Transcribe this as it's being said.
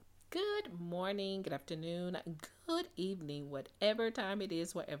Good morning, good afternoon, good evening, whatever time it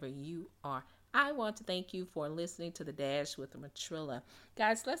is, wherever you are. I want to thank you for listening to The Dash with Matrilla.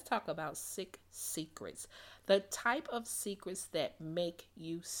 Guys, let's talk about sick secrets. The type of secrets that make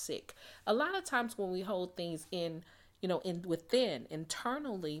you sick. A lot of times when we hold things in, in within,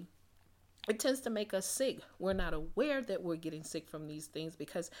 internally, it tends to make us sick. We're not aware that we're getting sick from these things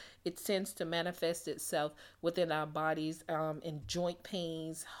because it tends to manifest itself within our bodies in joint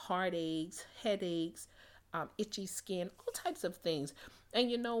pains, heartaches, headaches, itchy skin, all types of things.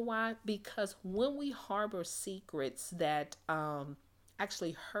 And you know why? Because when we harbor secrets that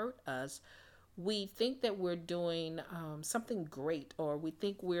actually hurt us, we think that we're doing something great, or we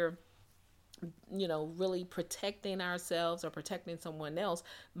think we're really protecting ourselves or protecting someone else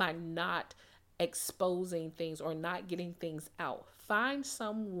by not exposing things or not getting things out. Find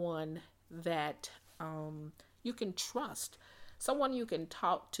someone that you can trust, someone you can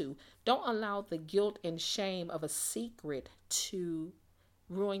talk to. Don't allow the guilt and shame of a secret to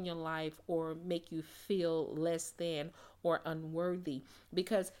ruin your life or make you feel less than or unworthy,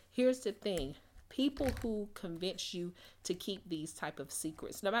 because here's the thing: people who convince you to keep these type of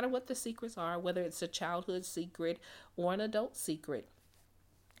secrets, no matter what the secrets are, whether it's a childhood secret or an adult secret,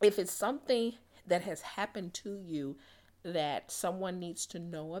 if it's something that has happened to you that someone needs to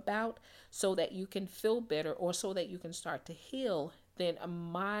know about so that you can feel better or so that you can start to heal, then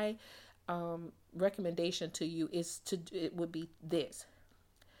my recommendation to you is to it would be this: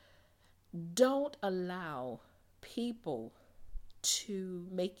 don't allow people to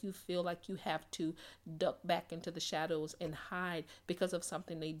make you feel like you have to duck back into the shadows and hide because of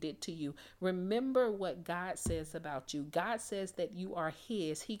something they did to you. Remember what God says about you. God says that you are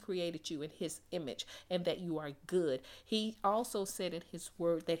His. He created you in His image and that you are good. He also said in His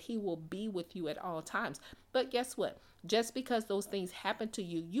word that He will be with you at all times. But guess what? Just because those things happen to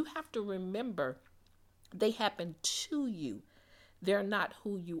you, you have to remember they happen to you. They're not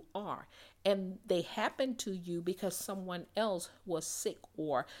who you are. And they happen to you because someone else was sick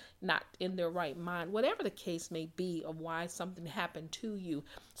or not in their right mind, whatever the case may be of why something happened to you.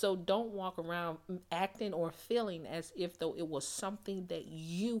 So don't walk around acting or feeling as if though it was something that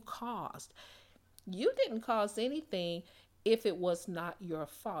you caused. You didn't cause anything if it was not your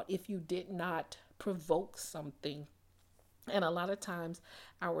fault, if you did not provoke something. And a lot of times,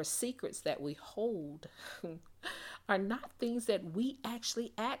 our secrets that we hold are not things that we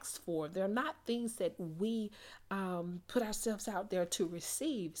actually asked for. They're not things that we put ourselves out there to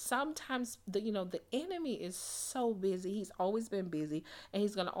receive. Sometimes the enemy is so busy. He's always been busy, and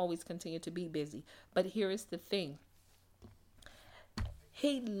he's going to always continue to be busy. But here is the thing: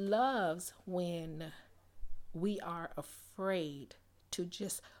 he loves when we are afraid to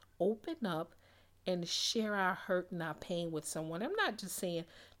just open up and share our hurt and our pain with someone. I'm not just saying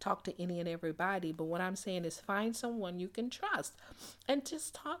talk to any and everybody, but what I'm saying is find someone you can trust and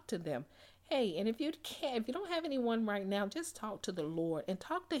just talk to them. Hey, and if you don't have anyone right now, just talk to the Lord and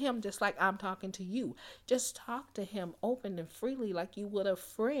talk to Him just like I'm talking to you. Just talk to Him open and freely like you would a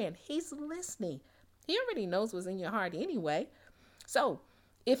friend. He's listening. He already knows what's in your heart anyway. So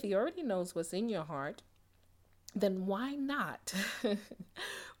if He already knows what's in your heart, then why not?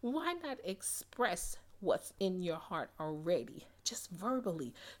 Why not express what's in your heart already, just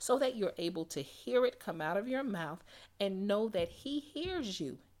verbally, so that you're able to hear it come out of your mouth and know that He hears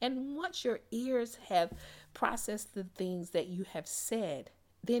you. And once your ears have processed the things that you have said,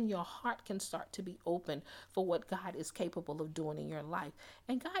 then your heart can start to be open for what God is capable of doing in your life.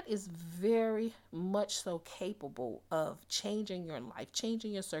 And God is very much so capable of changing your life,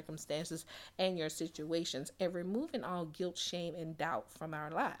 changing your circumstances and your situations, and removing all guilt, shame, and doubt from our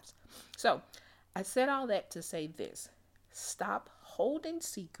lives. So I said all that to say this: stop holding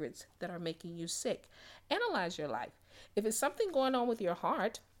secrets that are making you sick. Analyze your life. If it's something going on with your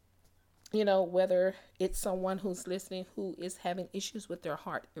heart, whether it's someone who's listening who is having issues with their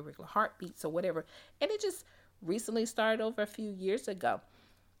heart, irregular heartbeats or whatever, and it just recently started over a few years ago,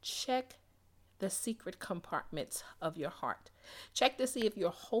 check the secret compartments of your heart. Check to see if you're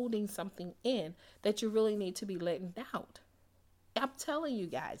holding something in that you really need to be letting out. I'm telling you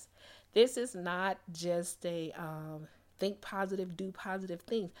guys, this is not just a think positive, do positive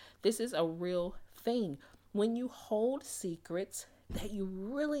things. This is a real thing. When you hold secrets that you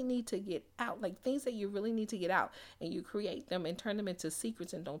really need to get out, like things that you really need to get out, and you create them and turn them into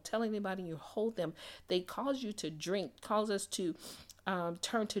secrets and don't tell anybody, you hold them, they cause you to drink, cause us to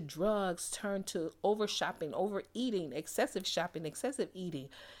turn to drugs, turn to over shopping, overeating, excessive shopping, excessive eating.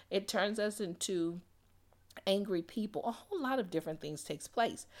 It turns us into angry people. A whole lot of different things takes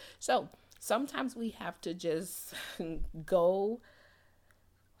place. So sometimes we have to just go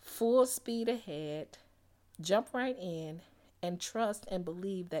full speed ahead, jump right in, and trust and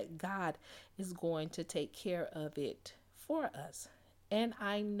believe that God is going to take care of it for us. And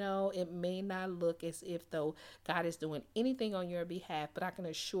I know it may not look as if though God is doing anything on your behalf, but I can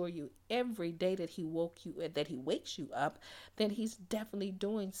assure you every day that that he wakes you up, then he's definitely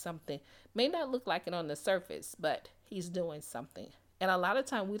doing something. May not look like it on the surface, but he's doing something. And a lot of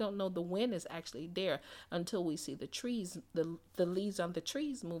time we don't know the wind is actually there until we see the trees, the leaves on the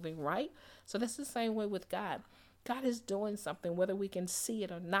trees moving, right? So that's the same way with God. God is doing something, whether we can see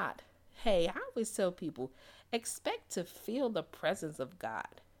it or not. Hey, I always tell people, expect to feel the presence of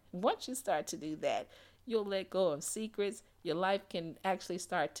God. Once you start to do that, you'll let go of secrets. Your life can actually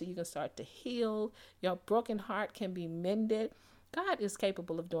you can start to heal. Your broken heart can be mended. God is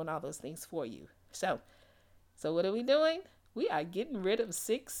capable of doing all those things for you. So what are we doing? We are getting rid of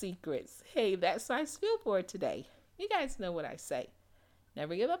 6 secrets. Hey, that's my spiel for today. You guys know what I say.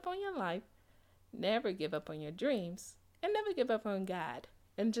 Never give up on your life. Never give up on your dreams. And never give up on God.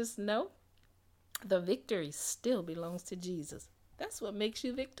 And just know the victory still belongs to Jesus. That's what makes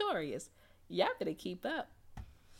you victorious. Y'all better keep up.